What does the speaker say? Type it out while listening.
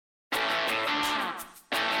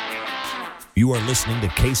You are listening to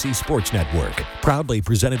KC Sports Network, proudly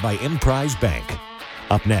presented by Emprise Bank.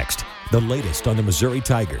 Up next, the latest on the Missouri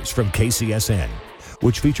Tigers from KCSN,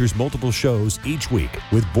 which features multiple shows each week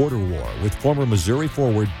with Border War with former Missouri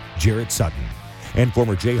forward Jarrett Sutton and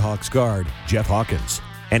former Jayhawks guard Jeff Hawkins.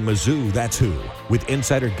 And Mizzou, That's Who, with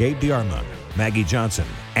insider Gabe DeArma, Maggie Johnson,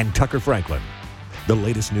 and Tucker Franklin. The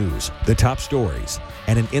latest news, the top stories,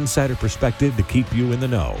 and an insider perspective to keep you in the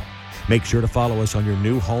know. Make sure to follow us on your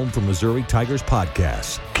new home for Missouri Tigers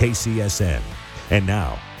podcasts, KCSN. And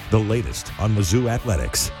now, the latest on Mizzou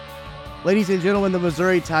athletics. Ladies and gentlemen, the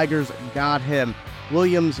Missouri Tigers got him.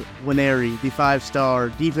 Nwaneri, the five-star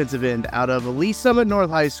defensive end out of Lee Summit North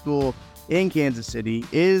High School in Kansas City,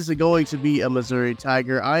 is going to be a Missouri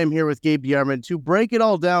Tiger. I am here with Gabe DeArma to break it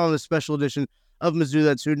all down on the special edition of Mizzou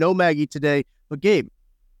That's Who. No Maggie today, but Gabe,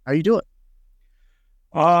 how are you doing?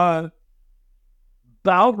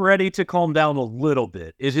 About ready to calm down a little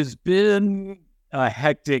bit. It has been a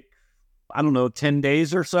hectic, 10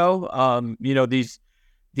 days or so.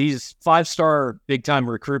 These five-star big-time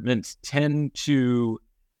recruitments tend to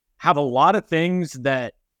have a lot of things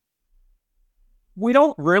that we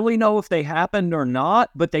don't really know if they happened or not,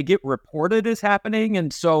 but they get reported as happening.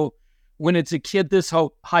 And so when it's a kid this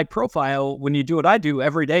high profile, when you do what I do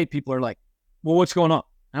every day, people are like, well, what's going on?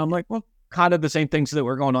 And I'm like, well, kind of the same things that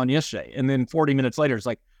were going on yesterday. And then 40 minutes later, it's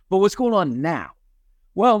like, but what's going on now?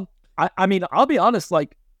 Well, I'll be honest,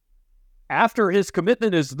 like, after his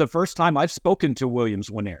commitment is the first time I've spoken to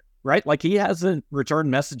Nwaneri, right? Like, he hasn't returned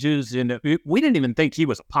messages, and we didn't even think he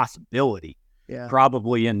was a possibility,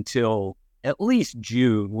 probably until at least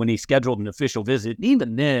June when he scheduled an official visit. And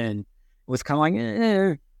even then, it was kind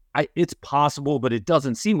of like, it's possible, but it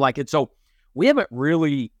doesn't seem like it. So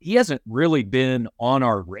he hasn't really been on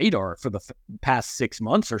our radar for the past 6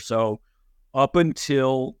 months or so, up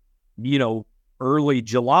until, early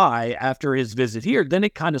July after his visit here. Then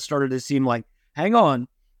it kind of started to seem like, hang on,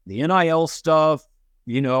 the NIL stuff,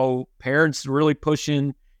 parents really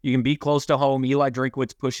pushing, you can be close to home. Eli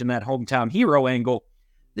Drinkwitz pushing that hometown hero angle.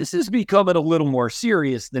 This is becoming a little more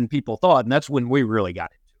serious than people thought. And that's when we really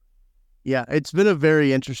got into it. Yeah, it's been a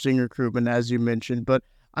very interesting recruitment, as you mentioned, but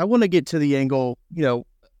I want to get to the angle,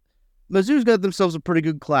 Mizzou's got themselves a pretty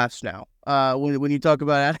good class now. When you talk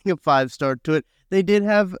about adding a five-star to it,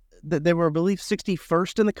 they were, I believe,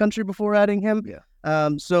 61st in the country before adding him.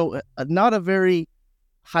 Yeah. So not a very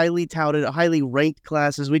highly touted, highly ranked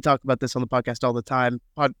class, as we talk about this on the podcast all the time.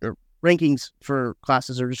 Rankings for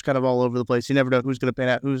classes are just kind of all over the place. You never know who's going to pan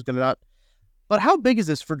out, who's going to not. But how big is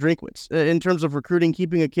this for Drinkwitz in terms of recruiting,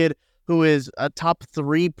 keeping a kid who is a top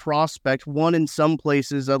 3 prospect, one in some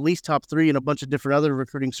places, at least top 3 in a bunch of different other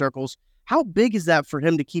recruiting circles? How big is that for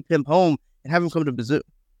him to keep him home and have him come to Mizzou?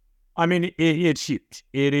 It's huge.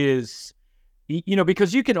 It is,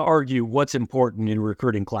 because you can argue what's important in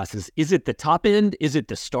recruiting classes. Is it the top end? Is it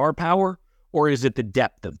the star power? Or is it the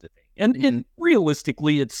depth of the thing? And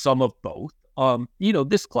realistically, it's some of both.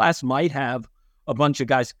 This class might have a bunch of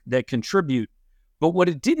guys that contribute, but what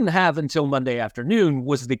it didn't have until Monday afternoon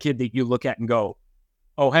was the kid that you look at and go,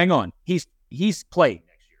 oh, hang on, he's playing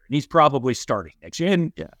next year, and he's probably starting next year.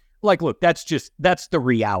 And look, that's the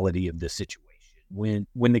reality of the situation.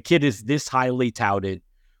 When the kid is this highly touted,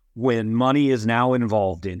 when money is now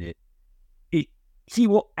involved in it, he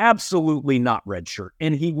will absolutely not redshirt,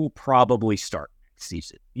 and he will probably start next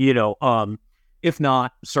season. If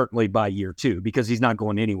not, certainly by year 2, because he's not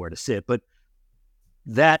going anywhere to sit. But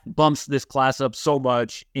that bumps this class up so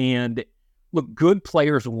much. And look, good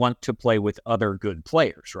players want to play with other good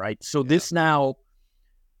players, right? So this now,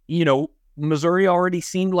 Missouri already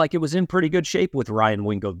seemed like it was in pretty good shape with Ryan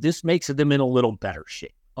Wingo. This makes them in a little better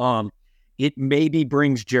shape. It maybe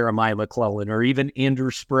brings Jeremiah McClellan or even Andrew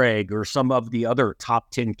Sprague or some of the other top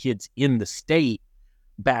 10 kids in the state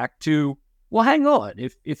back to, well, hang on.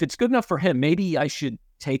 If it's good enough for him, maybe I should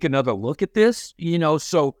take another look at this,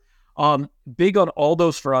 So big on all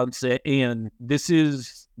those fronts. And this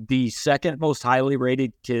is the second most highly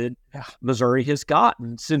rated kid Missouri has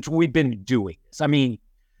gotten since we've been doing this.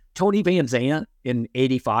 Tony Van Zandt in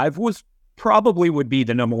 85 would be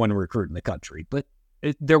the number 1 recruit in the country, but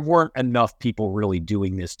there weren't enough people really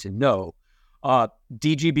doing this to know.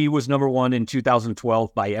 DGB was number 1 in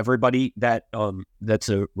 2012 by everybody. That's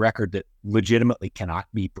a record that legitimately cannot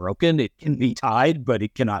be broken. It can be tied, but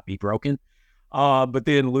it cannot be broken. But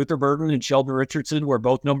then Luther Burden and Sheldon Richardson were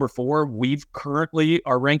both number 4. We've currently,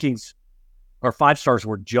 our rankings, our 5-stars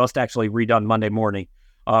were just actually redone Monday morning.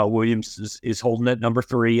 Williams is holding at number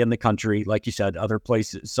 3 in the country. Like you said, other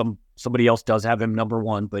places, somebody else does have him number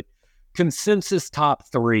 1, but consensus top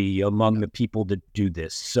 3 among the people that do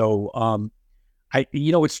this. So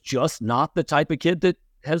It's just not the type of kid that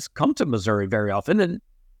has come to Missouri very often. And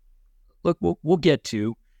look, we'll get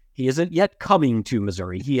to, he isn't yet coming to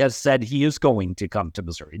Missouri. He has said he is going to come to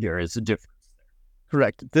Missouri. There is a difference.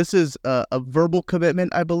 Correct. This is a verbal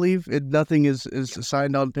commitment, I believe. Nothing is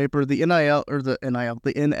signed on paper. The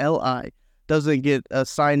NLI doesn't get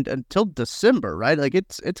signed until December, right? Like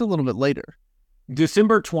it's a little bit later.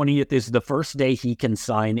 December 20th is the first day he can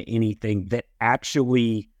sign anything that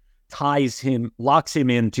actually locks him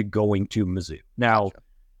into going to Mizzou. Now, gotcha.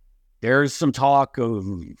 There's some talk of,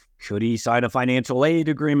 could he sign a financial aid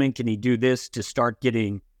agreement? Can he do this to start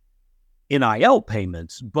getting NIL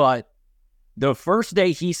payments? But the first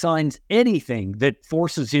day he signs anything that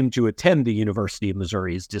forces him to attend the University of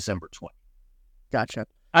Missouri is December 20th. Gotcha.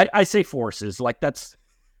 I say forces, like that's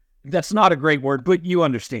not a great word, but you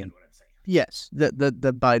understand what I'm saying. Yes,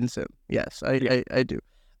 the binds him. Yes, I do.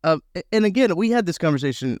 And again, we had this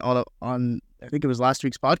conversation on I think it was last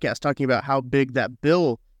week's podcast, talking about how big that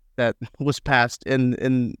bill that was passed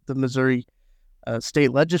in the Missouri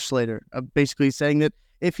state legislature, basically saying that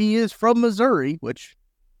if he is from Missouri, which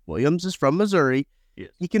Williams is from Missouri,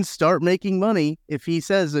 yes, he can start making money if he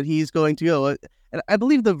says that he's going to go. And I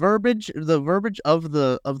believe the verbiage of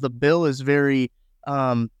the bill is very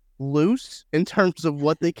loose in terms of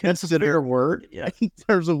what they consider. That's a fair word. Yeah. In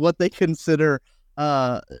terms of what they consider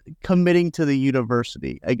committing to the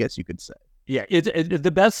university, I guess you could say. Yeah,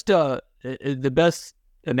 the best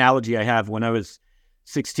analogy I have, when I was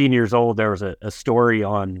 16 years old, there was a story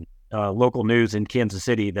on local news in Kansas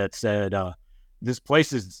City that said, this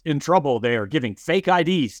place is in trouble. They are giving fake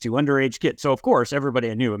IDs to underage kids. So, of course, everybody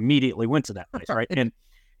I knew immediately went to that place, right?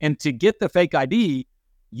 And to get the fake ID,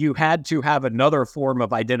 you had to have another form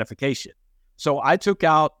of identification. So I took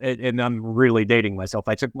out, and I'm really dating myself,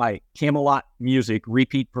 I took my Camelot Music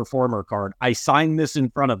repeat performer card. I signed this in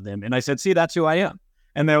front of them, and I said, see, that's who I am.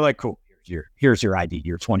 And they're like, cool, here's your ID.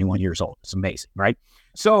 You're 21 years old. It's amazing, right?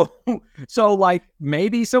 So like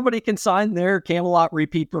maybe somebody can sign their Camelot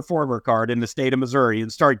repeat performer card in the state of Missouri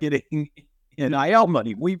and start getting NIL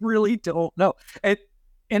money. We really don't know.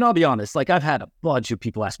 And I'll be honest, like I've had a bunch of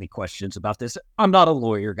people ask me questions about this. I'm not a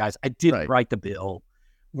lawyer, guys. I didn't write the bill.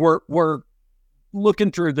 We're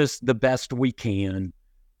looking through this the best we can.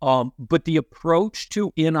 But the approach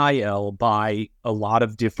to NIL by a lot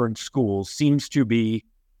of different schools seems to be,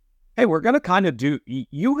 hey, we're going to kind of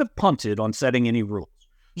you have punted on setting any rules.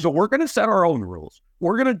 So we're going to set our own rules.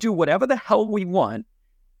 We're going to do whatever the hell we want.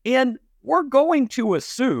 And we're going to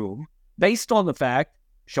assume, based on the fact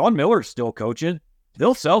Sean Miller's still coaching,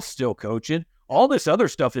 Bill Self's still coaching, all this other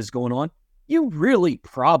stuff is going on, you really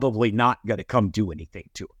probably not going to come do anything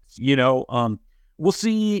to us. We'll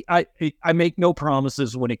see. I make no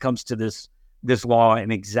promises when it comes to this law and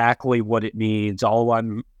exactly what it means. All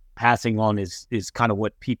I'm passing on is kind of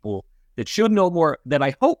what people that should know more, that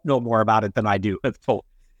I hope know more about it than I do, have told.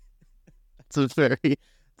 It's a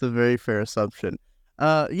very fair assumption.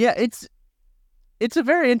 It's a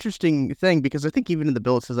very interesting thing, because I think even in the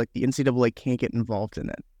bill it says like the NCAA can't get involved in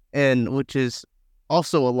it, and which is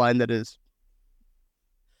also a line that is,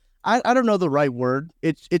 I don't know the right word.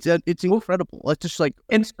 It's incredible. It's just like,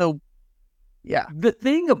 and so, yeah. The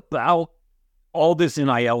thing about all this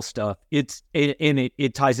NIL stuff,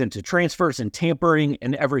 it ties into transfers and tampering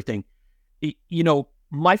and everything.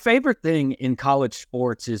 My favorite thing in college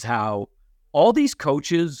sports is how all these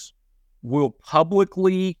coaches will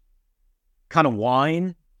publicly kind of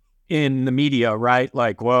whine in the media, right?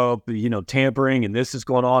 Like, well, tampering and this is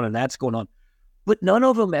going on and that's going on. But none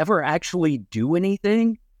of them ever actually do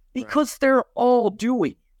anything because they're all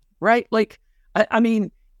doing, right? Like, I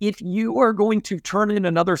mean, if you are going to turn in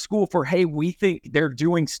another school for, hey, we think they're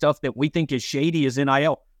doing stuff that we think is shady as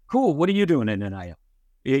NIL, cool. What are you doing in NIL?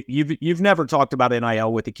 You've never talked about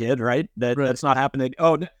NIL with a kid, right? That's not happening.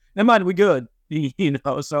 Oh, never mind, we good.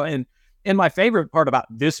 So, and my favorite part about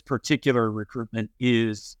this particular recruitment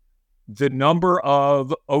is the number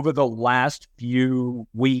of, over the last few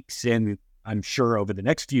weeks, and I'm sure over the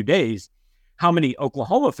next few days, how many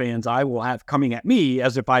Oklahoma fans I will have coming at me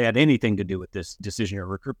as if I had anything to do with this decision or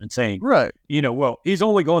recruitment, saying, right, well, he's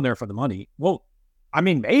only going there for the money. Well, I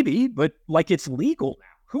mean, maybe, but like, it's legal now.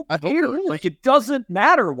 Who cares? Like, it doesn't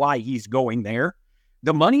matter why he's going there.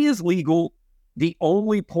 The money is legal. The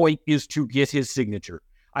only point is to get his signature.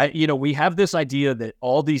 We have this idea that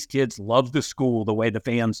all these kids love the school the way the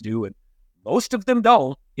fans do, and most of them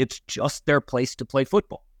don't. It's just their place to play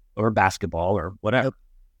football or basketball or whatever.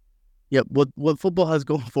 Yep. What football has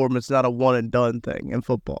going for them, it's not a one and done thing in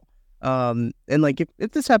football. And like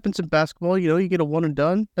if this happens in basketball, you get a one and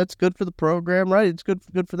done. That's good for the program, right? It's good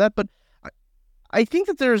for that. But I think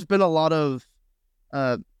that there's been a lot of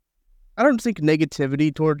I don't think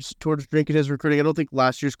negativity towards drinking is recruiting. I don't think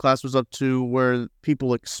last year's class was up to where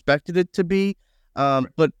people expected it to be.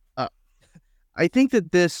 But I think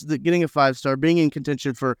that getting a 5-star, being in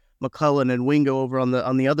contention for McClellan and Wingo over on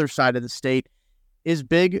the other side of the state is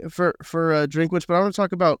big for Drinkwitz. But I want to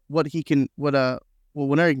talk about what Nwaneri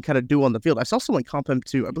can kind of do on the field. I saw someone comp him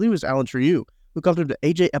to, I believe it was Alan Trieu, who comped him to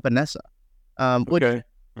AJ Epinesa. Which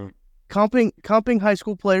comping high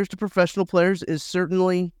school players to professional players is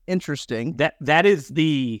certainly interesting. That is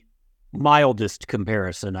the mildest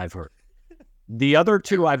comparison I've heard. The other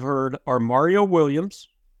two I've heard are Mario Williams,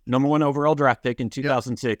 number 1 overall draft pick in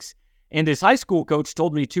 2006, and his high school coach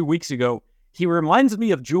told me 2 weeks ago, he reminds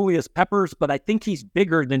me of Julius Peppers, but I think he's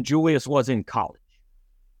bigger than Julius was in college.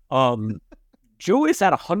 Julius had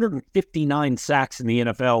 159 sacks in the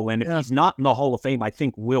NFL, and if he's not in the Hall of Fame, I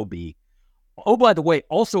think will be. Oh, by the way,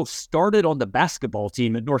 also started on the basketball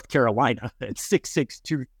team at North Carolina at 6'6",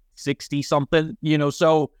 260 something.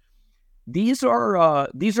 So these are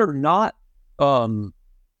not,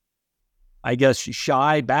 I guess,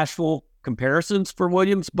 shy, bashful comparisons for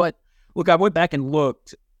Williams. But look, I went back and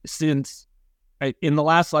looked since in the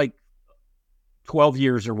last 12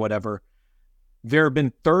 years or whatever. There have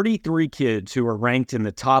been 33 kids who are ranked in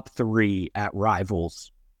the top 3 at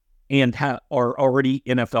Rivals and are already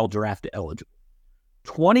NFL draft eligible.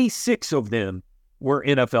 26 of them were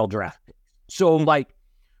NFL draft picks. So,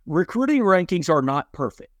 recruiting rankings are not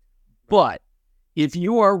perfect. But if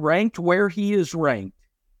you are ranked where he is ranked,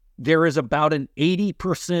 there is about an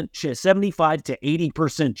 80%, 75 to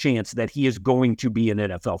 80% chance that he is going to be an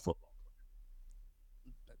NFL football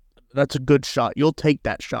player. That's a good shot. You'll take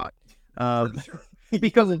that shot.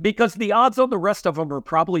 Because the odds on the rest of them are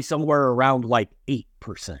probably somewhere around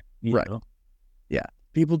 8%. Right. Know? Yeah.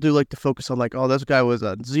 People do like to focus on this guy was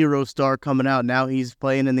a 0-star coming out. Now he's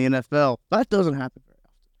playing in the NFL. That doesn't happen very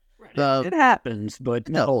often. Right. It happens, but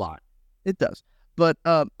not a lot. It does. But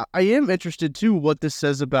I am interested, too, what this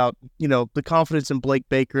says about, the confidence in Blake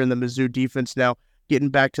Baker and the Mizzou defense now getting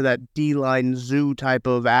back to that D-line zoo type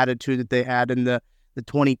of attitude that they had in the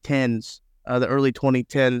 2010s, the early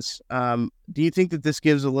 2010s. Do you think that this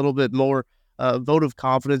gives a little bit more vote of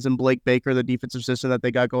confidence in Blake Baker, the defensive system that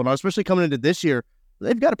they got going on, especially coming into this year?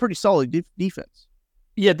 They've got a pretty solid defense.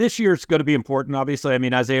 Yeah, this year's going to be important, obviously. I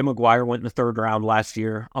mean, Isaiah McGuire went in the 3rd round last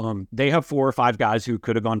year. They have 4 or 5 guys who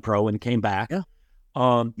could have gone pro and came back.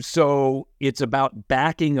 Yeah. So it's about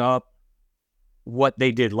backing up what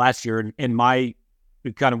they did last year. And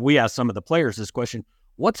we asked some of the players this question: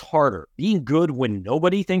 what's harder, being good when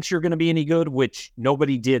nobody thinks you're going to be any good, which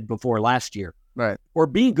nobody did before last year, right? Or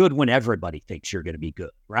being good when everybody thinks you're going to be good,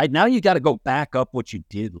 right? Now you got to go back up what you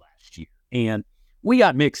did last year, and we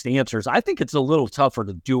got mixed answers. I think it's a little tougher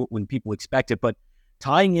to do it when people expect it, but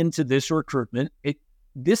tying into this recruitment,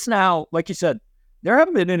 this now, like you said, there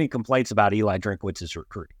haven't been any complaints about Eli Drinkwitz's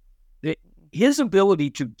recruiting. His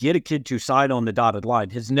ability to get a kid to sign on the dotted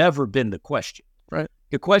line has never been the question. Right.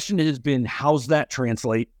 The question has been, how's that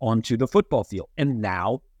translate onto the football field? And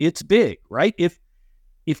now it's big, right? If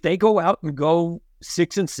they go out and go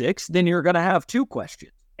 6-6, then you're going to have 2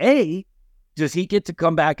 questions. A, does he get to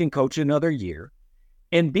come back and coach another year?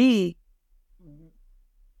 And B,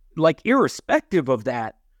 irrespective of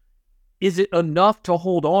that, is it enough to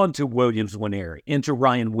hold on to Williams Nwaneri and to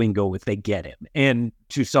Ryan Wingo if they get him, and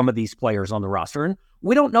to some of these players on the roster? And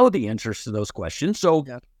we don't know the answers to those questions. So,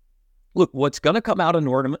 Look, what's going to come out of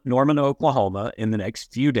Norman, Oklahoma in the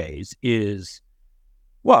next few days is,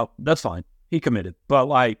 well, that's fine. He committed. But,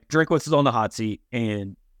 Drinkwitz is on the hot seat,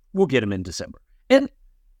 and we'll get him in December. And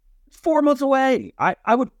 4 months away.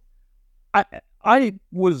 I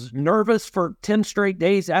was nervous for 10 straight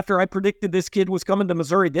days after I predicted this kid was coming to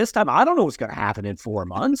Missouri this time. I don't know what's going to happen in 4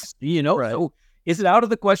 months, Right. So is it out of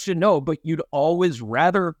the question? No, but you'd always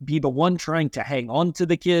rather be the one trying to hang on to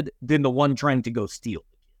the kid than the one trying to go steal.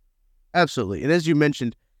 Absolutely. And as you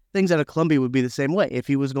mentioned, things out of Columbia would be the same way. If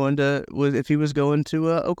he was going to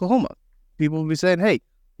Oklahoma, people would be saying, hey,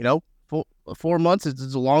 4 months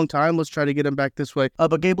is a long time. Let's try to get him back this way.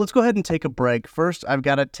 But Gabe, let's go ahead and take a break. First, I've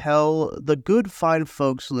got to tell the good, fine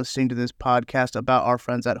folks listening to this podcast about our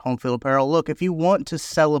friends at Home Field Apparel. Look, if you want to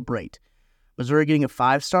celebrate Missouri getting a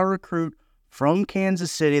 5-star recruit from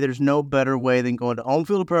Kansas City, there's no better way than going to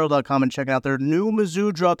homefieldapparel.com and checking out their new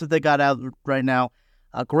Mizzou drop that they got out right now.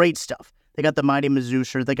 Great stuff. They got the Mighty Mizzou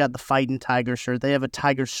shirt. They got the Fightin' Tiger shirt. They have a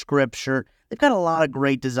Tiger Script shirt. They've got a lot of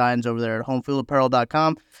great designs over there at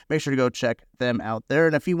homefieldapparel.com. Make sure to go check them out there.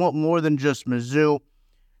 And if you want more than just Mizzou,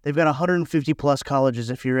 they've got 150-plus colleges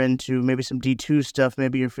if you're into maybe some D2 stuff.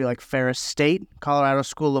 Maybe if you're like Ferris State, Colorado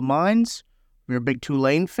School of Mines, if you're a big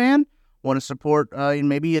Tulane fan, want to support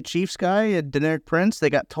maybe a Chiefs guy, a Deneric Prince, they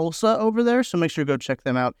got Tulsa over there, so make sure to go check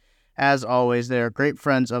them out. As always, they're great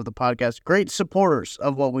friends of the podcast, great supporters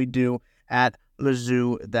of what we do at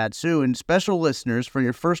Mizzou That Zoo. And special listeners, for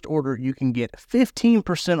your first order, you can get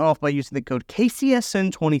 15% off by using the code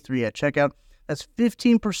KCSN23 at checkout. That's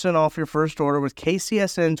 15% off your first order with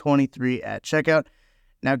KCSN23 at checkout.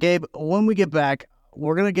 Now, Gabe, when we get back,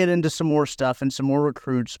 we're going to get into some more stuff and some more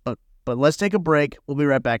recruits, but let's take a break. We'll be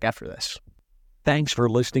right back after this. Thanks for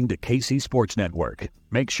listening to KC Sports Network.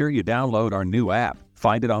 Make sure you download our new app.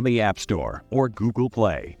 Find it on the App Store or Google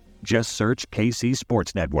Play. Just search KC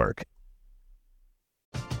Sports Network.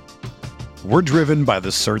 We're driven by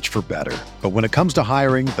the search for better. But when it comes to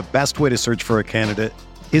hiring, the best way to search for a candidate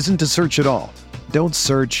isn't to search at all. Don't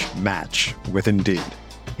search, match with Indeed.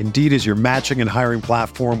 Indeed is your matching and hiring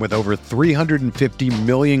platform with over 350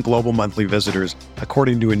 million global monthly visitors,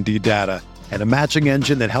 according to Indeed data, and a matching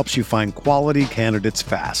engine that helps you find quality candidates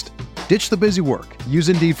fast. Ditch the busy work. Use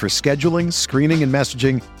Indeed for scheduling, screening, and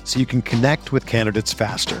messaging so you can connect with candidates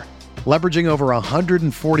faster. Leveraging over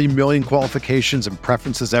 140 million qualifications and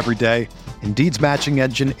preferences every day, Indeed's matching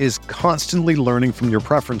engine is constantly learning from your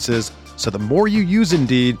preferences, so the more you use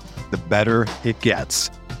Indeed, the better it gets.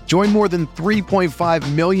 Join more than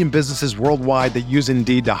 3.5 million businesses worldwide that use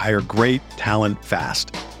Indeed to hire great talent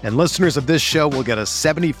fast. And listeners of this show will get a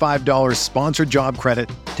 $75 sponsored job credit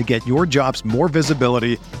to get your jobs more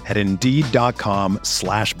visibility at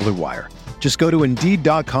Indeed.com/Blue Wire. Just go to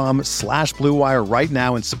Indeed.com/Blue Wire right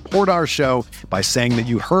now and support our show by saying that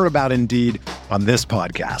you heard about Indeed on this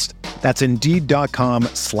podcast. That's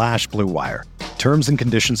Indeed.com/Blue Wire. Terms and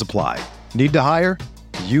conditions apply. Need to hire?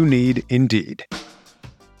 You need Indeed.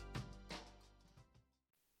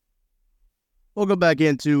 Welcome back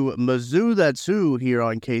into Mizzou That's Who here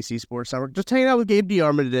on KC Sports Network. Just hanging out with Gabe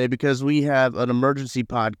DeArmond today because we have an emergency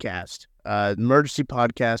podcast.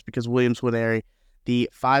 Because William Nwaneri, the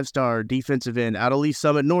 5-star defensive end out of Lee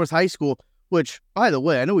Summit North High School, which, by the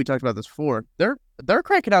way, I know we talked about this before. They're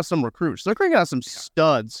cranking out some recruits. They're cranking out some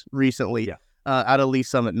studs recently out of Lee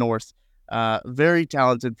Summit North. Very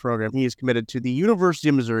talented program. He is committed to the University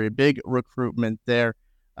of Missouri. Big recruitment there.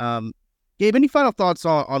 Gabe, any final thoughts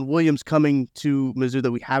on Williams coming to Mizzou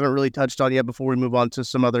that we haven't really touched on yet before we move on to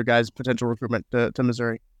some other guys' potential recruitment to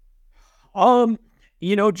Missouri?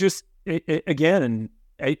 Just again,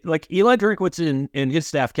 like Eli Drinkwitz and his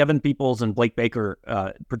staff, Kevin Peoples and Blake Baker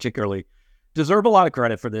particularly, deserve a lot of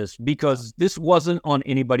credit for this because this wasn't on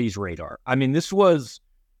anybody's radar. I mean, this was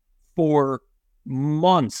for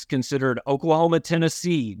months considered Oklahoma,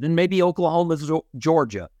 Tennessee, then maybe Oklahoma,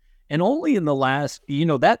 Georgia. And only in the last,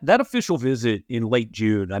 that official visit in late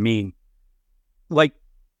June, I mean, like,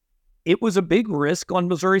 it was a big risk on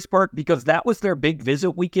Missouri's part because that was their big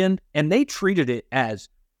visit weekend, and they treated it as,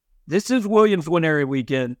 this is Williams Nwaneri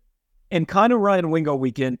weekend and kind of Ryan Wingo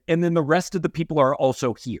weekend, and then the rest of the people are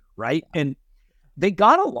also here, right? And they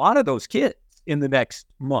got a lot of those kids in the next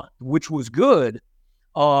month, which was good,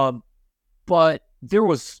 but there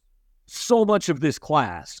was so much of this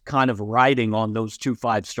class kind of riding on those 2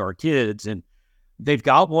 5-star kids, and they've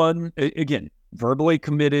got one, again, verbally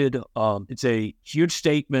committed. It's a huge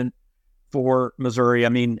statement for Missouri. I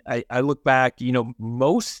mean, I look back,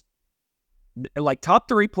 most, like, top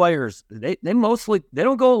 3 players, they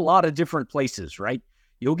don't go a lot of different places, right?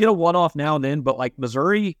 You'll get a one-off now and then, but like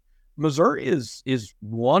Missouri is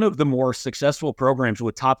one of the more successful programs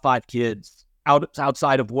with top 5 kids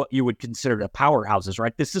outside of what you would consider the powerhouses,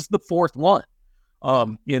 right? This is the 4th one.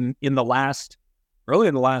 In the last,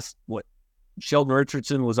 Sheldon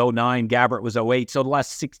Richardson was 09, Gabbert was 08. So the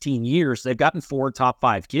last 16 years, they've gotten 4 top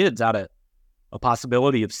 5 kids out of a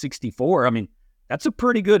possibility of 64. I mean, that's a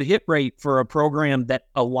pretty good hit rate for a program that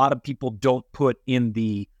a lot of people don't put in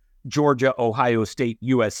the Georgia, Ohio State,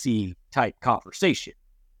 USC type conversation.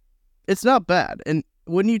 It's not bad. And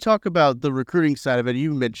when you talk about the recruiting side of it,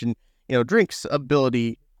 you mentioned, Drink's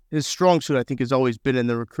ability, his strong suit, I think, has always been in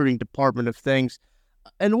the recruiting department of things.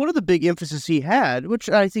 And one of the big emphasis he had, which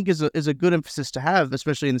I think is a good emphasis to have,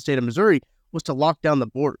 especially in the state of Missouri, was to lock down the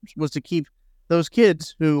borders, was to keep those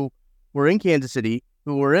kids who were in Kansas City,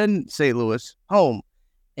 who were in St. Louis, home.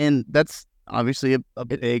 And that's obviously a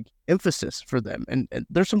big emphasis for them. And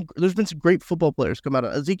there's been some great football players come out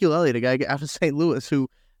of Ezekiel Elliott, a guy out of St. Louis who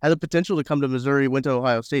had the potential to come to Missouri, went to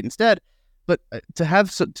Ohio State instead. But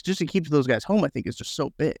to keep those guys home, I think, is just so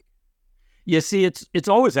big. Yeah, see, it's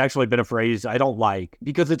always actually been a phrase I don't like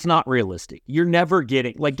because it's not realistic. You're never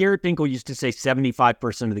getting, like Garrett Dinkle used to say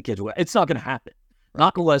 75% of the kids. It's not going to happen.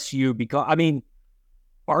 Not unless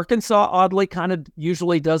Arkansas oddly kind of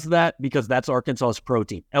usually does that because that's Arkansas's pro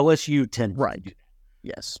team. LSU tends to do that.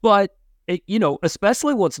 Yes. But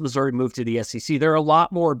especially once Missouri moved to the SEC, there are a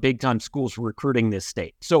lot more big-time schools recruiting this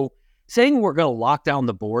state. So saying we're going to lock down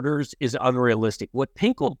the borders is unrealistic. What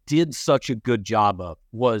Pinkel did such a good job of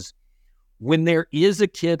was when there is a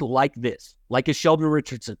kid like this, like a Sheldon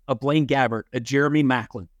Richardson, a Blaine Gabbert, a Jeremy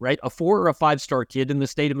Macklin, right? A 4 or a 5-star kid in the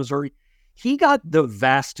state of Missouri, he got the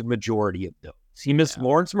vast majority of those. He missed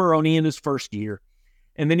Lawrence Maroney in his first year,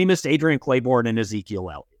 and then he missed Adrian Claiborne and Ezekiel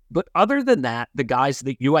Elliott. But other than that, the guys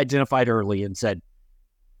that you identified early and said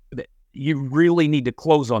that you really need to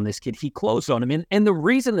close on this kid, he closed on him. And the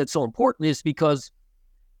reason that's so important is because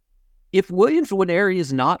if Williams Nwaneri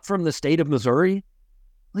is not from the state of Missouri,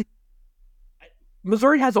 like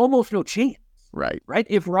Missouri has almost no chance. Right.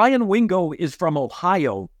 If Ryan Wingo is from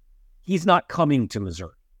Ohio, he's not coming to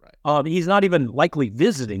Missouri. Right. He's not even likely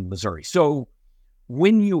visiting Missouri. So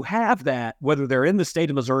when you have that, whether they're in the state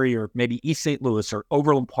of Missouri or maybe East St. Louis or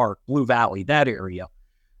Overland Park, Blue Valley, that area,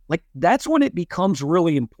 like that's when it becomes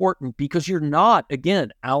really important because you're not,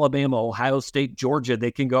 again, Alabama, Ohio State, Georgia.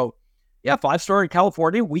 They can go, 5-star in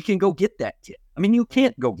California, we can go get that kid. I mean, you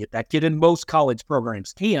can't go get that kid, and most college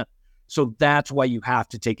programs can't. So that's why you have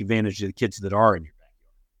to take advantage of the kids that are in your backyard.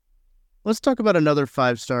 Let's talk about another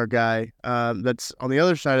 5-star guy that's on the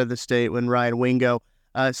other side of the state when Ryan Wingo,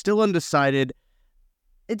 still undecided.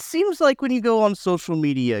 It seems like when you go on social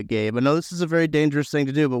media, Gabe, I know this is a very dangerous thing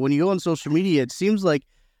to do, but when you go on social media, it seems like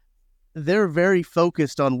they're very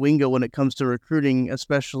focused on Wingo when it comes to recruiting,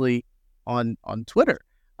 especially on Twitter.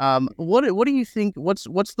 What do you think?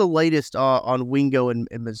 What's the latest on Wingo and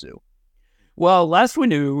Mizzou? Well, last we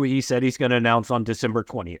knew, he said he's going to announce on December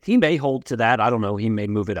 20th. He may hold to that. I don't know. He may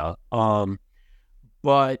move it up.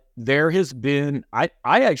 But there has been, I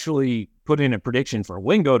actually put in a prediction for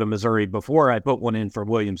Wingo to Missouri before I put one in for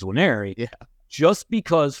Williams Nwaneri. Yeah. Just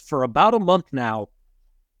because for about a month now,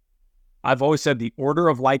 I've always said the order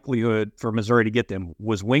of likelihood for Missouri to get them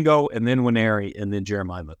was Wingo and then Nwaneri and then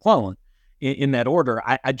Jeremiah McClellan. In that order,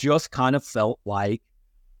 I just kind of felt like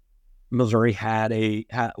Missouri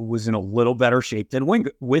was in a little better shape than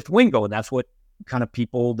Wingo, and that's what kind of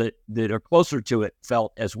people that are closer to it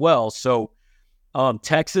felt as well. So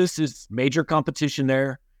Texas is major competition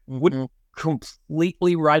there. Would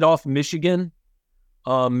completely write off Michigan,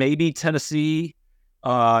 maybe Tennessee.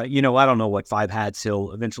 I don't know what 5 hats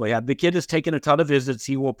he'll eventually have. The kid has taken a ton of visits.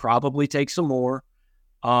 He will probably take some more.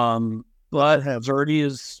 But Missouri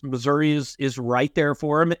is right there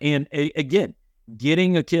for him. And again,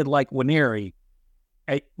 getting a kid like Nwaneri,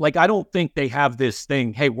 I don't think they have this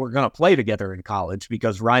thing, hey, we're going to play together in college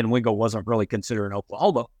because Ryan Wingo wasn't really considered in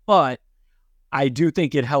Oklahoma. But I do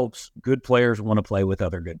think it helps good players want to play with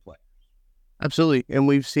other good players. Absolutely. And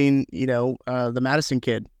we've seen, the Madison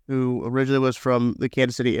kid who originally was from the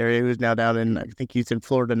Kansas City area, who's now down in, I think he's in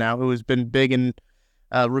Florida now, who has been big in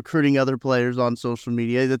recruiting other players on social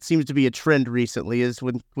media. That seems to be a trend recently is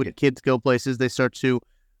when kids go places, they start to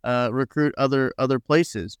recruit other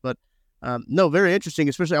places. But no, very interesting,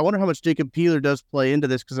 especially I wonder how much Jacob Peeler does play into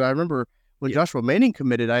this because I remember when Joshua Manning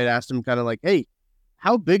committed, I had asked him kind of like, hey,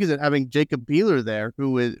 how big is it having Jacob Peeler there,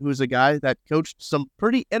 who's a guy that coached some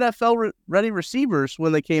pretty NFL-ready receivers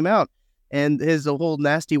when they came out, and his whole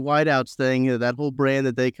nasty wideouts thing, that whole brand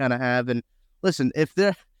that they kind of have. And listen, if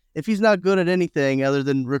he's not good at anything other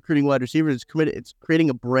than recruiting wide receivers, it's creating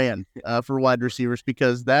a brand for wide receivers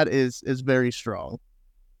because that is very strong.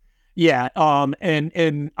 Yeah,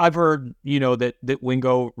 and I've heard that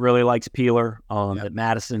Wingo really likes Peeler, that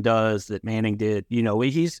Madison does, that Manning did.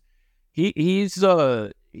 He's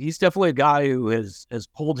definitely a guy who has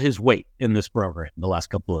pulled his weight in this program in the last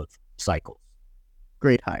couple of cycles.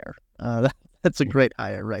 Great hire. That's a great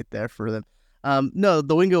hire right there for them. No,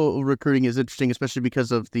 the Wingo recruiting is interesting, especially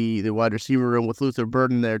because of the wide receiver room with Luther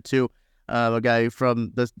Burden there too, a guy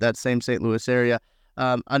from that same St. Louis area.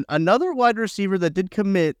 Another wide receiver that did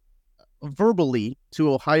commit verbally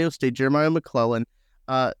to Ohio State, Jeremiah McClellan.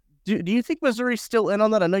 Do you think Missouri's still in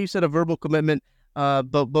on that? I know you said a verbal commitment.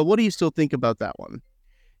 But what do you still think about that one?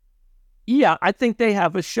 Yeah, I think they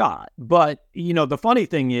have a shot. But, the funny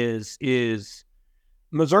thing is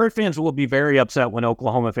Missouri fans will be very upset when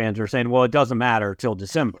Oklahoma fans are saying, well, it doesn't matter till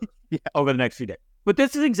December over the next few days. But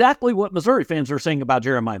this is exactly what Missouri fans are saying about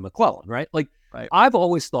Jeremiah McClellan, right? Right. I've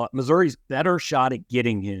always thought Missouri's better shot at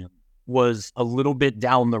getting him was a little bit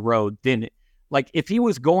down the road than if he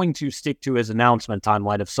was going to stick to his announcement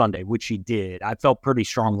timeline of Sunday, which he did. I felt pretty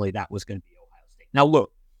strongly that was going to be Ohio State. Now,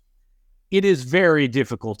 look, it is very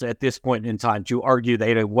difficult at this point in time to argue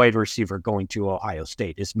that a wide receiver going to Ohio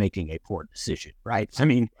State is making a poor decision, right? I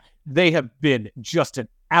mean, they have been just an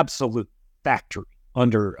absolute factory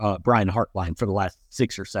under Brian Hartline for the last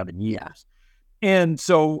 6 or 7 years. And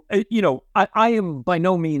so, I am by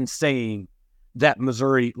no means saying that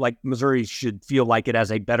Missouri should feel like it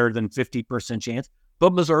has a better than 50% chance,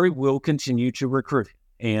 but Missouri will continue to recruit.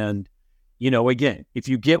 And, again, if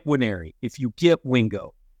you get Nwaneri, if you get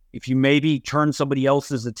Wingo, if you maybe turn somebody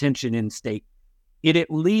else's attention in state, it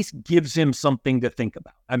at least gives him something to think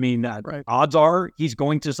about. I mean, Right. Odds are he's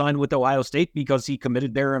going to sign with Ohio State because he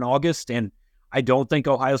committed there in August. And I don't think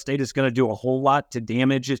Ohio State is going to do a whole lot to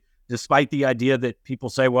damage it, despite the idea that people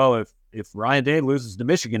say, well, if Ryan Day loses to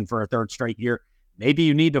Michigan for a third straight year, maybe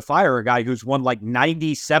you need to fire a guy who's won like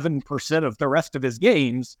 97% of the rest of his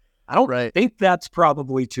games. I don't think that's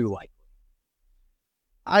probably too likely.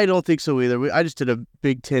 I don't think so either. I just did a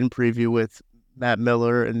Big Ten preview with Matt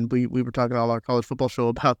Miller, and we were talking on our college football show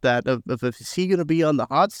about that, of is he going to be on the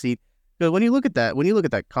hot seat? Because when you look at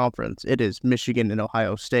that conference, it is Michigan and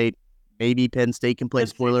Ohio State. Maybe Penn State can play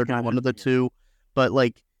spoiler, one of the two. But,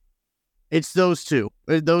 it's those two.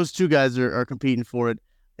 Those two guys are competing for it.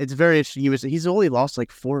 It's very interesting. He's only lost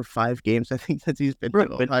 4 or 5 games, I think, that he's been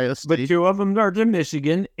to Ohio State. But 2 of them are to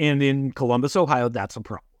Michigan, and in Columbus, Ohio, that's a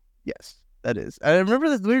problem. Yes, that is. I remember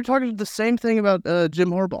that we were talking the same thing about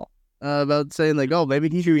Jim Harbaugh, about saying maybe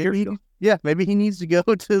he needs to go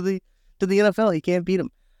to the NFL. He can't beat him.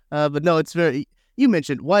 But no, it's very. You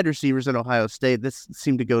mentioned wide receivers in Ohio State. This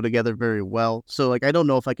seemed to go together very well. So I don't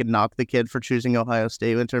know if I could knock the kid for choosing Ohio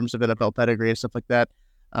State in terms of NFL pedigree and stuff like that.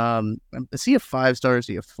 Is he a 5-star? Is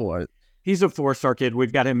he a 4? He's a 4-star kid.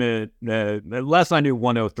 We've got him at last I knew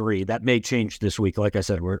 103. That may change this week. Like I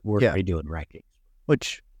said, we're redoing rankings.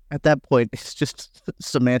 Which at that point it's just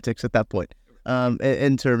semantics at that point.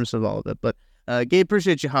 In terms of all of it. But Gabe,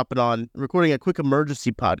 appreciate you hopping on, recording a quick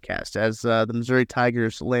emergency podcast as the Missouri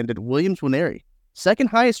Tigers landed Williams Nwaneri, second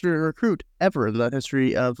highest recruit ever in the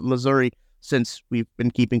history of Missouri since we've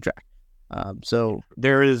been keeping track. So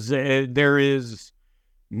there is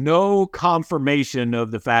no confirmation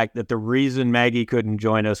of the fact that the reason Maggie couldn't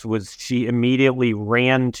join us was she immediately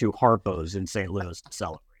ran to Harpo's in St. Louis to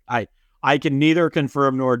celebrate. I can neither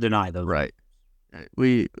confirm nor deny those. Right.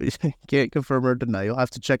 We can't confirm or deny. You'll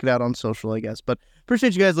have to check it out on social, I guess. But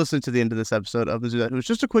appreciate you guys listening to the end of this episode of Mizzou. It was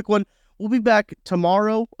just a quick one. We'll be back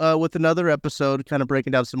tomorrow with another episode, kind of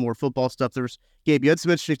breaking down some more football stuff. Gabe, you had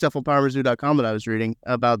some interesting stuff on PowerMizzou.com that I was reading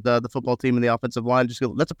about the football team and the offensive line.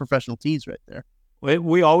 That's a professional tease right there.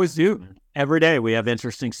 We always do. Every day we have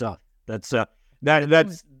interesting stuff. That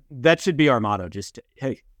should be our motto. Just,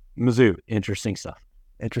 hey, Mizzou, interesting stuff.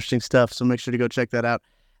 Interesting stuff. So make sure to go check that out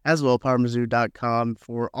as well, PowerMizzou.com,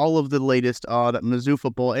 for all of the latest on Mizzou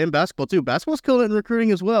football and basketball too. Basketball's killing it in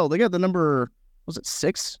recruiting as well. They got the number, was it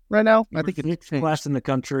 6 right now? I think it's 6th class in the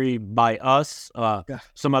country by us.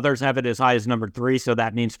 Some others have it as high as number 3, so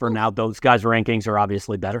that means for now those guys' rankings are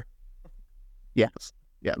obviously better. Yes.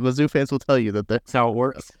 Yeah, Mizzou fans will tell you that that's how it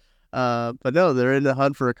works. But no, they're in the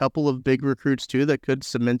hunt for a couple of big recruits too that could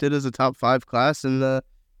cement it as a top 5 class in the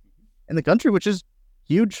country, which is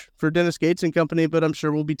huge for Dennis Gates and company, but I'm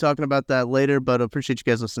sure we'll be talking about that later. But I appreciate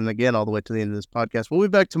you guys listening again all the way to the end of this podcast. We'll be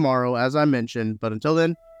back tomorrow, as I mentioned, but until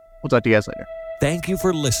then, we'll talk to you guys later. Thank you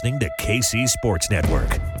for listening to KC Sports Network.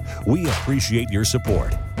 We appreciate your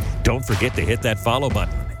support. Don't forget to hit that follow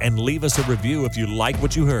button and leave us a review if you like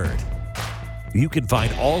what you heard. You can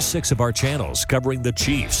find all 6 of our channels covering the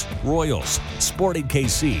Chiefs, Royals, Sporting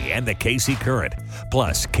KC, and the KC Current,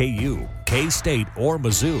 plus KU, K-State, or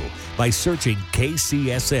Mizzou by searching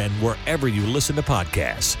KCSN wherever you listen to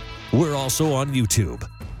podcasts. We're also on YouTube.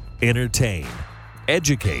 Entertain,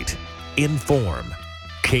 educate, inform.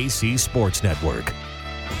 KC Sports Network.